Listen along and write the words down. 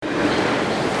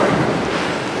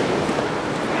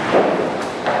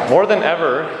More than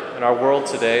ever in our world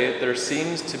today, there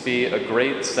seems to be a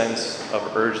great sense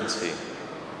of urgency.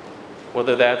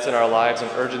 Whether that's in our lives, an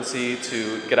urgency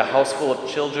to get a house full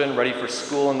of children ready for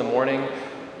school in the morning,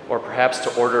 or perhaps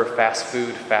to order fast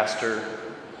food faster,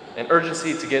 an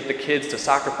urgency to get the kids to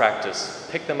soccer practice,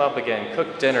 pick them up again,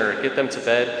 cook dinner, get them to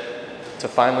bed, to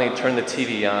finally turn the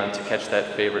TV on to catch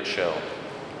that favorite show.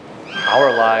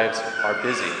 Our lives are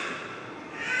busy.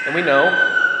 And we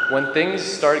know when things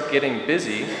start getting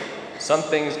busy, some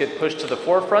things get pushed to the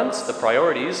forefront, the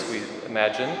priorities, we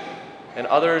imagine, and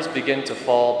others begin to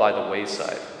fall by the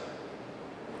wayside.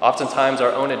 Oftentimes,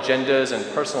 our own agendas and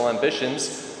personal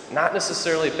ambitions, not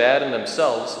necessarily bad in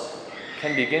themselves,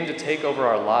 can begin to take over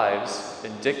our lives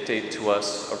and dictate to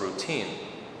us a routine.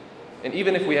 And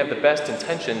even if we have the best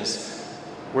intentions,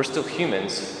 we're still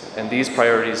humans, and these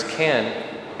priorities can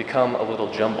become a little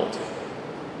jumbled.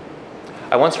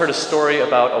 I once heard a story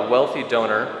about a wealthy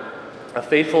donor, a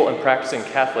faithful and practicing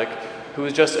Catholic, who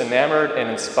was just enamored and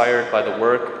inspired by the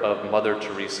work of Mother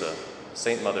Teresa,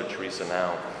 Saint Mother Teresa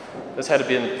now. This had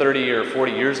been 30 or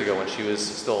 40 years ago when she was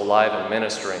still alive and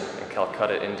ministering in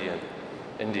Calcutta,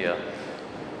 India.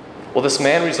 Well, this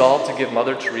man resolved to give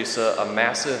Mother Teresa a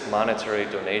massive monetary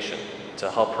donation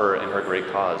to help her in her great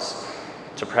cause,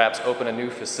 to perhaps open a new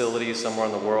facility somewhere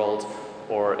in the world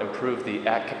or improve the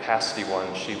at-capacity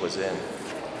one she was in.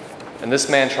 And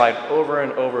this man tried over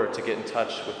and over to get in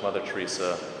touch with Mother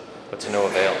Teresa, but to no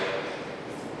avail.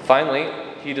 Finally,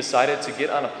 he decided to get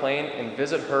on a plane and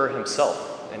visit her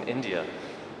himself in India,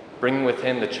 bringing with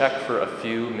him the check for a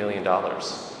few $1 million.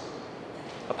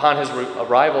 Upon his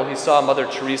arrival, he saw Mother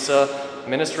Teresa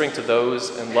ministering to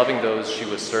those and loving those she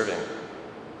was serving.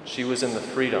 She was in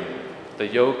the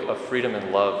yoke of freedom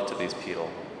and love to these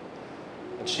people.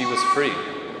 And she was free.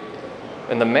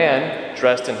 And the man,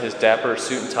 dressed in his dapper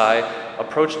suit and tie,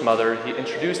 approached Mother. He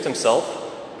introduced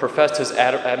himself, professed his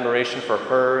admiration for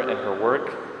her and her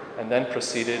work, and then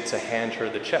proceeded to hand her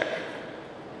the check.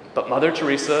 But Mother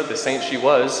Teresa, the saint she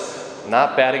was,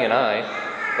 not batting an eye,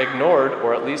 ignored,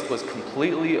 or at least was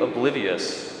completely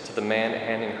oblivious to the man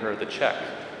handing her the check.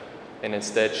 And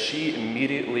instead, she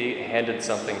immediately handed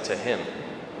something to him,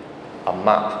 a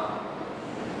mop.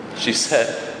 She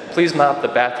said, "Please mop the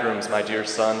bathrooms, my dear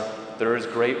son. There is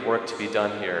great work to be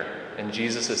done here, and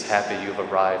Jesus is happy you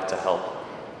have arrived to help."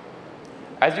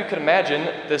 As you can imagine,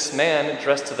 this man,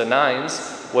 dressed to the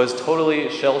nines, was totally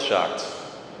shell-shocked.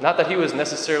 Not that he was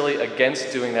necessarily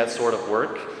against doing that sort of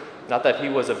work, not that he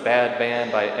was a bad man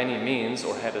by any means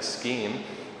or had a scheme,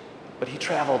 but he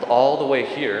traveled all the way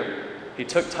here. He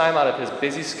took time out of his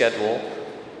busy schedule,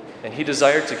 and he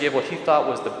desired to give what he thought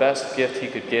was the best gift he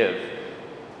could give.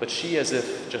 But she, as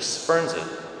if just spurns it.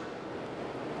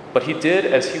 But he did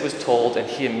as he was told, and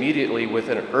he immediately, with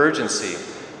an urgency,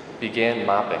 began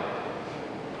mopping.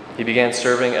 He began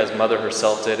serving as Mother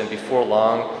herself did, and before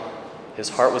long, his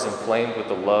heart was inflamed with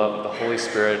the love of the Holy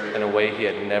Spirit in a way he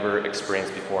had never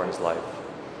experienced before in his life.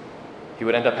 He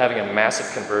would end up having a massive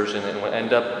conversion and would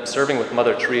end up serving with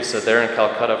Mother Teresa there in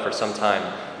Calcutta for some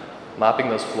time, mopping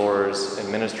those floors and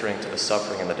ministering to the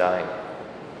suffering and the dying.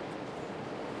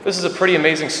 This is a pretty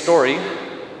amazing story,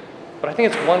 but I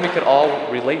think it's one we could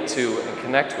all relate to and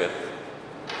connect with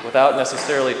without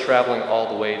necessarily traveling all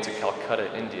the way to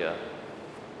Calcutta, India.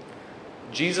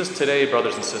 Jesus today,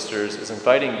 brothers and sisters, is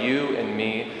inviting you and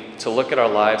me to look at our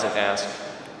lives and ask,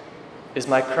 is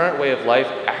my current way of life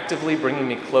actively bringing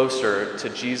me closer to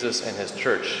Jesus and his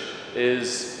church?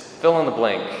 Is, fill in the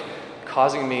blank,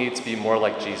 causing me to be more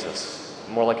like Jesus,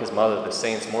 more like his mother, the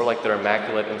saints, more like their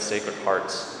immaculate and sacred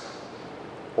hearts?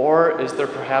 Or is there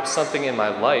perhaps something in my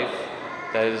life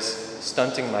that is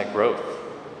stunting my growth,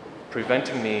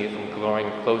 preventing me from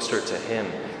growing closer to him?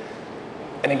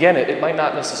 And again, it might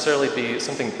not necessarily be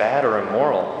something bad or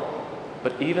immoral,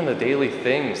 but even the daily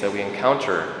things that we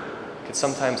encounter can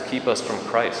sometimes keep us from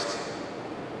Christ.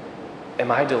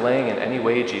 Am I delaying in any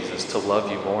way, Jesus, to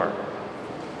love you more?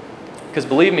 Because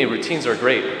believe me, routines are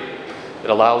great. It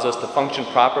allows us to function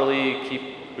properly, keep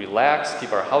relaxed,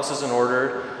 keep our houses in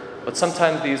order, but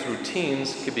sometimes these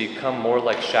routines can become more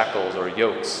like shackles or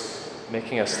yokes,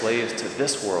 making us slaves to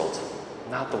this world,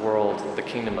 not the world, the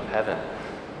kingdom of heaven.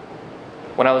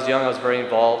 When I was young, I was very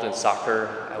involved in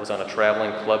soccer. I was on a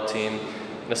traveling club team.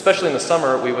 And especially in the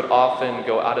summer, we would often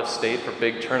go out of state for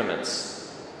big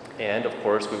tournaments. And of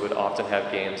course, we would often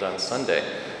have games on Sunday.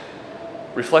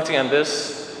 Reflecting on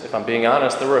this, if I'm being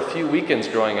honest, there were a few weekends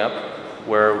growing up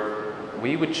where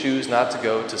we would choose not to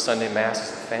go to Sunday Mass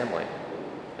as a family.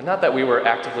 And not that we were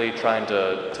actively trying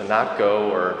to not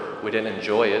go or we didn't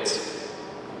enjoy it.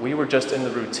 We were just in the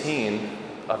routine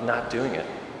of not doing it.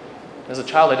 As a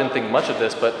child, I didn't think much of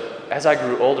this, but as I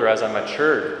grew older, as I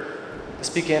matured, this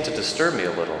began to disturb me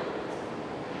a little.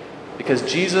 Because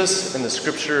Jesus and the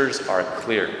scriptures are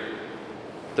clear.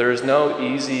 There is no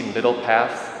easy middle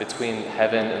path between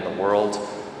heaven and the world.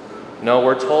 No,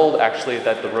 we're told actually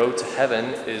that the road to heaven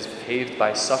is paved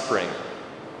by suffering.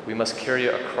 We must carry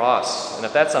a cross. And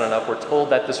if that's not enough, we're told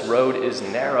that this road is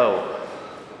narrow.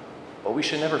 But we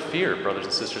should never fear, brothers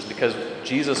and sisters, because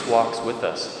Jesus walks with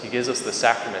us. He gives us the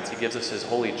sacraments. He gives us his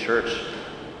holy church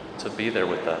to be there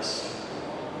with us.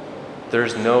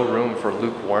 There's no room for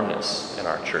lukewarmness in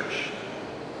our church.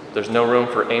 There's no room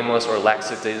for aimless or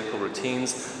lackadaisical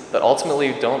routines that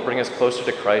ultimately don't bring us closer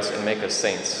to Christ and make us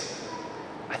saints.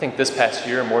 I think this past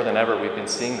year, more than ever, we've been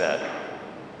seeing that.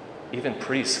 Even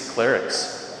priests,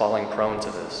 clerics, falling prone to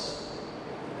this.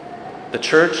 The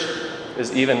church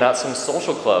is even not some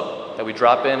social club that we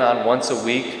drop in on once a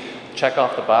week, check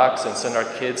off the box, and send our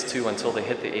kids to until they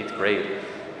hit the 8th grade.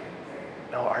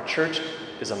 No, our church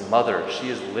is a mother. She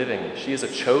is living. She is a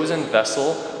chosen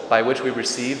vessel by which we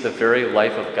receive the very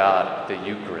life of God, the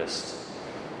Eucharist.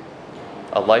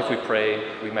 A life we pray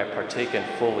we might partake in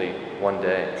fully one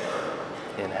day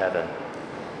in heaven.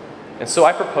 And so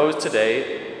I propose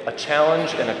today a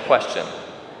challenge and a question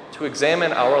to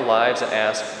examine our lives and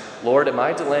ask, Lord, am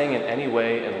I delaying in any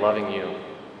way in loving you?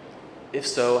 If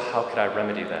so, how could I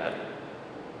remedy that?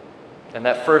 In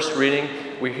that first reading,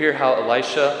 we hear how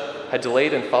Elisha had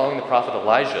delayed in following the prophet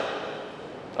Elijah.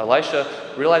 Elisha,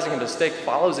 realizing a mistake,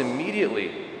 follows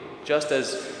immediately, just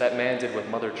as that man did with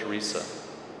Mother Teresa.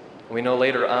 We know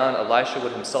later on, Elisha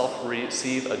would himself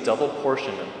receive a double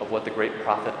portion of what the great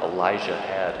prophet Elijah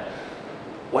had.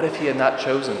 What if he had not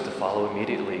chosen to follow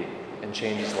immediately and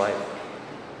change his life?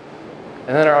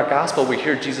 And then in our gospel, we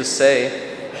hear Jesus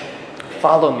say,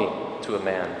 "Follow me," to a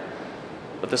man.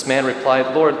 But this man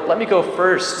replied, "Lord, let me go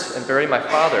first and bury my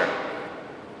father."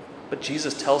 But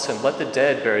Jesus tells him, "Let the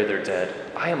dead bury their dead.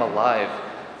 I am alive.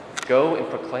 Go and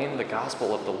proclaim the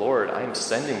gospel of the Lord. I am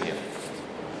sending you."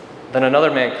 Then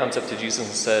another man comes up to Jesus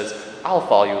and says, "I'll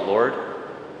follow you, Lord.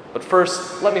 But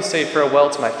first, let me say farewell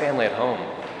to my family at home."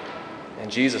 And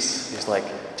Jesus is like,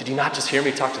 "Did you not just hear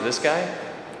me talk to this guy?"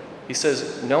 He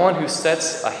says, "No one who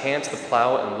sets a hand to the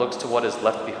plow and looks to what is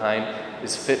left behind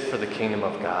is fit for the kingdom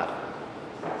of God."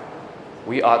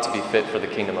 We ought to be fit for the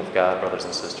kingdom of God, brothers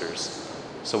and sisters.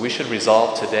 So we should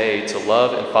resolve today to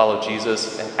love and follow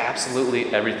Jesus in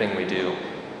absolutely everything we do.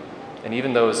 And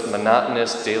even those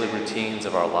monotonous daily routines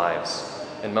of our lives,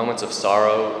 in moments of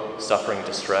sorrow, suffering,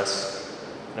 distress,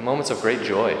 and in moments of great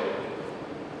joy.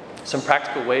 Some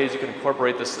practical ways you can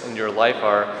incorporate this in your life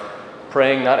are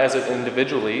praying not as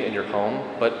individually in your home,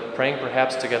 but praying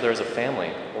perhaps together as a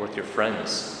family or with your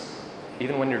friends.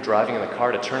 Even when you're driving in the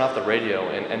car, to turn off the radio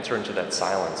and enter into that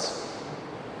silence.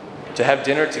 To have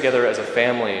dinner together as a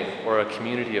family or a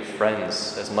community of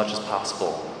friends as much as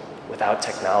possible without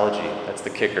technology. That's the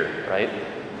kicker, right?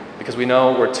 Because we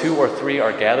know where 2 or 3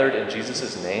 are gathered in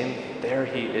Jesus' name, there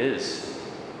he is.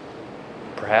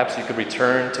 Perhaps you could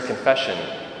return to confession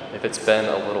if it's been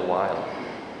a little while.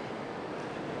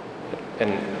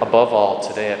 And above all,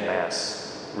 today at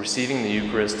Mass, receiving the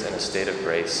Eucharist in a state of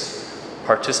grace,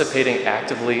 participating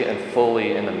actively and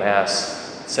fully in the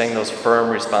Mass, saying those firm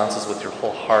responses with your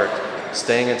whole heart,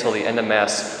 staying until the end of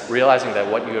Mass, realizing that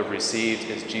what you have received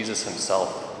is Jesus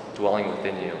himself dwelling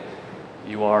within you.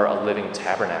 You are a living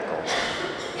tabernacle.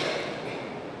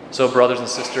 So, brothers and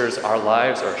sisters, our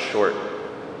lives are short.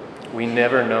 We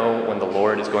never know when the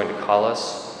Lord is going to call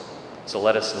us, so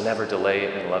let us never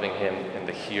delay in loving him in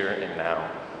the here and now,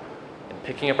 and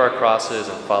picking up our crosses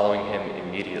and following him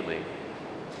immediately.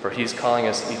 For he's calling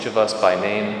us, each of us, by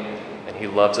name, and he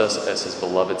loves us as his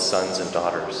beloved sons and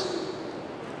daughters.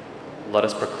 Let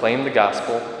us proclaim the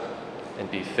gospel and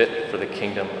be fit for the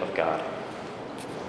kingdom of God.